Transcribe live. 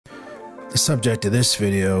The subject of this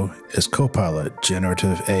video is Copilot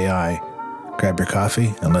Generative AI. Grab your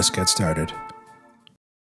coffee and let's get started.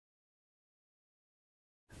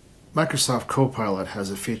 Microsoft Copilot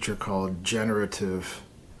has a feature called Generative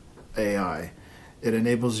AI. It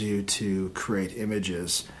enables you to create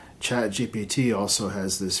images. ChatGPT also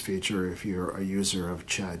has this feature if you're a user of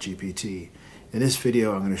ChatGPT. In this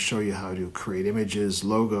video, I'm going to show you how to create images,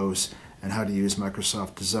 logos, and how to use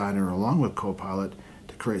Microsoft Designer along with Copilot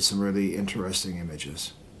to create some really interesting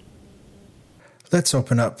images. Let's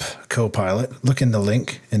open up Copilot. Look in the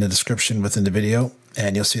link in the description within the video,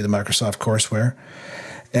 and you'll see the Microsoft courseware.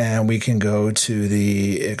 And we can go to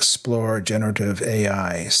the Explore Generative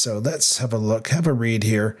AI. So let's have a look, have a read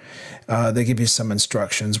here. They give you some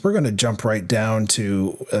instructions. We're going to jump right down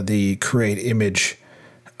to the Create Image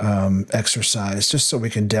exercise, just so we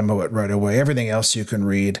can demo it right away. Everything else you can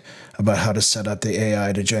read about how to set up the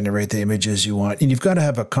AI to generate the images you want. And you've got to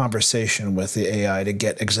have a conversation with the AI to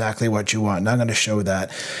get exactly what you want. And I'm going to show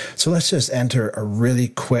that. So let's just enter a really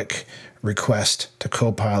quick request to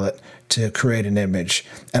Copilot to create an image.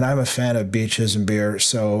 And I'm a fan of beaches and beer,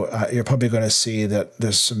 so you're probably going to see that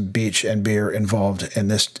there's some beach and beer involved in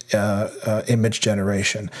this image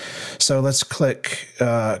generation. So let's click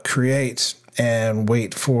Create and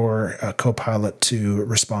wait for Copilot to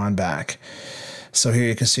respond back. So here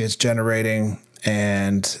you can see it's generating,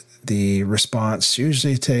 and the response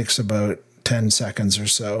usually takes about 10 seconds or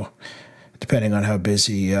so, depending on how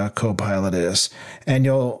busy Copilot is. And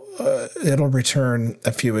it'll return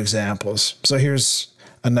a few examples. So here's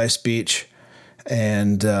a nice beach,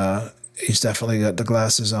 and he's definitely got the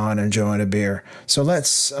glasses on, enjoying a beer. So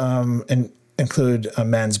let's include a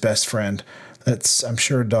man's best friend. I'm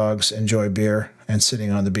sure dogs enjoy beer and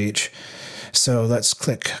sitting on the beach. So let's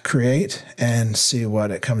click Create and see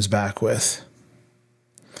what it comes back with.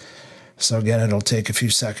 So again, it'll take a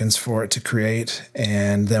few seconds for it to create,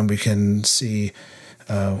 and then we can see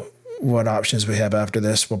what options we have after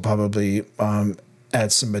this. We'll probably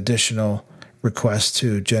add some additional requests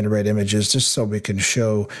to generate images just so we can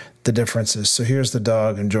show the differences. So here's the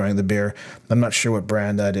dog enjoying the beer. I'm not sure what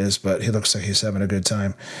brand that is, but he looks like he's having a good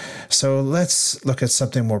time. So let's look at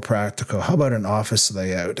something more practical. How about an office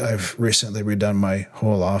layout? I've recently redone my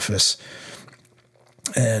whole office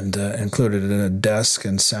and included in a desk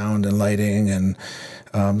and sound and lighting. And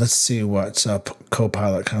let's see what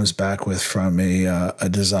Copilot comes back with from a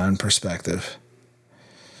design perspective.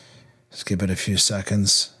 Just give it a few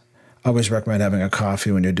seconds. I always recommend having a coffee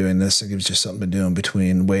when you're doing this. It gives you something to do in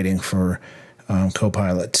between waiting for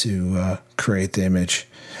Copilot to create the image.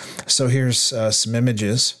 So here's some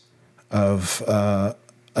images of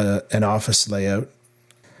an office layout.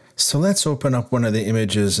 So let's open up one of the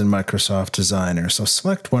images in Microsoft Designer. So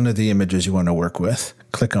select one of the images you want to work with,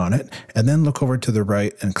 click on it, and then look over to the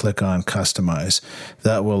right and click on Customize.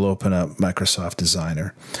 That will open up Microsoft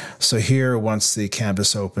Designer. So here, once the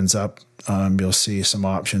canvas opens up, you'll see some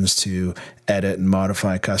options to edit and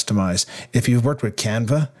modify, customize. If you've worked with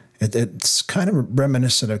Canva, it's kind of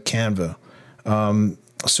reminiscent of Canva.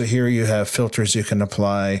 So here you have filters you can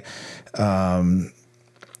apply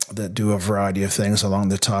that do a variety of things. Along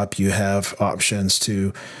the top, you have options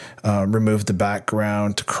to remove the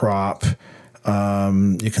background, to crop.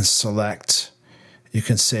 You can select, you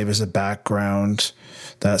can save as a background,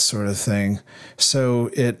 that sort of thing.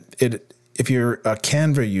 So if you're a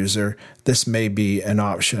Canva user, this may be an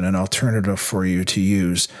option, an alternative for you to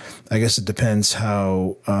use. I guess it depends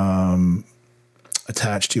how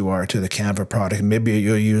attached you are to the Canva product. Maybe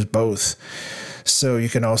you'll use both. So you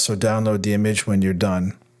can also download the image when you're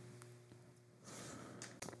done.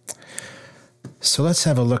 So let's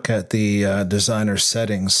have a look at the designer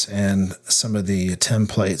settings and some of the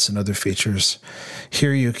templates and other features.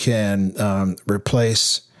 Here you can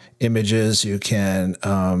replace images, you can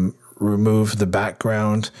remove the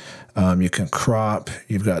background, you can crop,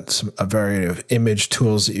 you've got a variety of image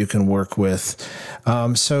tools that you can work with.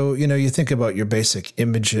 So, you think about your basic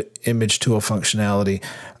image tool functionality.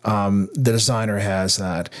 The designer has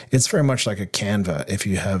that. It's very much like a Canva. If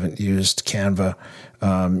you haven't used Canva,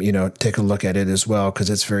 take a look at it as well, because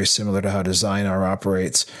it's very similar to how Designer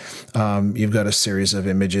operates. You've got a series of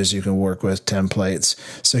images you can work with, templates.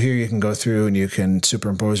 So here you can go through and you can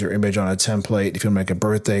superimpose your image on a template. If you make a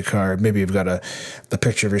birthday card, maybe you've got the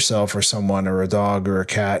picture of yourself yourself or someone or a dog or a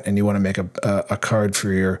cat, and you want to make a card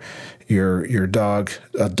for your dog,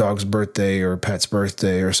 a dog's birthday or a pet's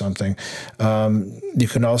birthday or something. You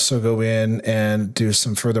can also go in and do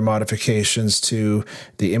some further modifications to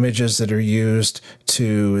the images that are used,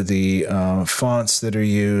 to the fonts that are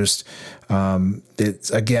used.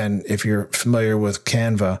 Again, if you're familiar with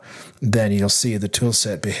Canva, then you'll see the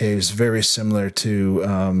toolset behaves very similar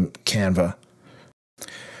to Canva.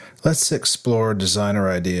 Let's explore designer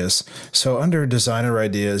ideas. So under designer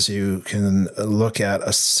ideas, you can look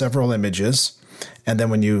at several images, and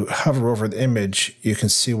then when you hover over the image, you can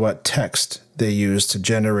see what text they use to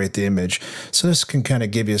generate the image. So this can kind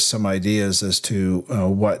of give you some ideas as to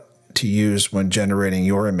what to use when generating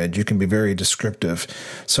your image. You can be very descriptive.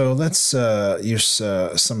 So let's use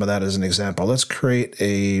some of that as an example. Let's create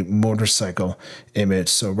a motorcycle image.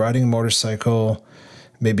 So riding a motorcycle,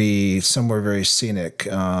 maybe somewhere very scenic,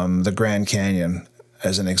 the Grand Canyon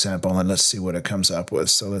as an example, and let's see what it comes up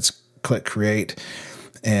with. So let's click create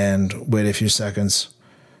and wait a few seconds.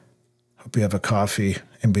 Hope you have a coffee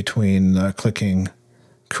in between clicking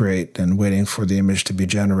create and waiting for the image to be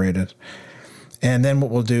generated. And then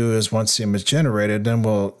what we'll do is once the image is generated, then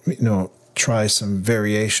we'll try some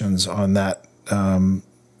variations on that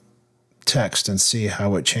text and see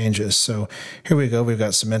how it changes. So here we go. We've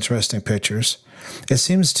got some interesting pictures. It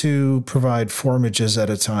seems to provide 4 images at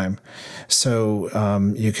a time. So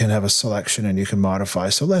you can have a selection and you can modify.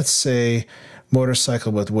 So let's say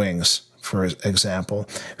motorcycle with wings, for example,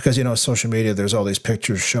 because, social media, there's all these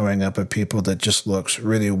pictures showing up of people that just looks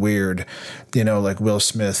really weird, like Will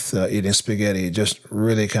Smith eating spaghetti, just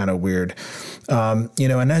really kind of weird.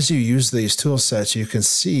 And as you use these tool sets, you can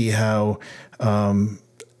see how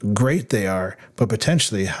great they are, but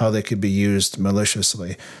potentially how they could be used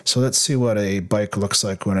maliciously. So let's see what a bike looks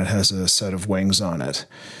like when it has a set of wings on it.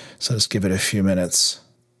 So let's give it a few minutes,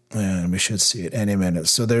 and we should see it any minute.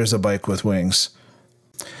 So there's a bike with wings.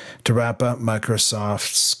 To wrap up,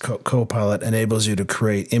 Microsoft's Copilot enables you to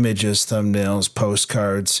create images, thumbnails,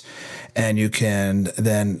 postcards, and you can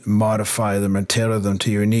then modify them and tailor them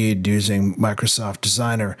to your need using Microsoft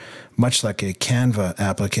Designer, much like a Canva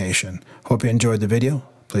application. Hope you enjoyed the video.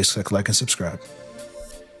 Please click like and subscribe.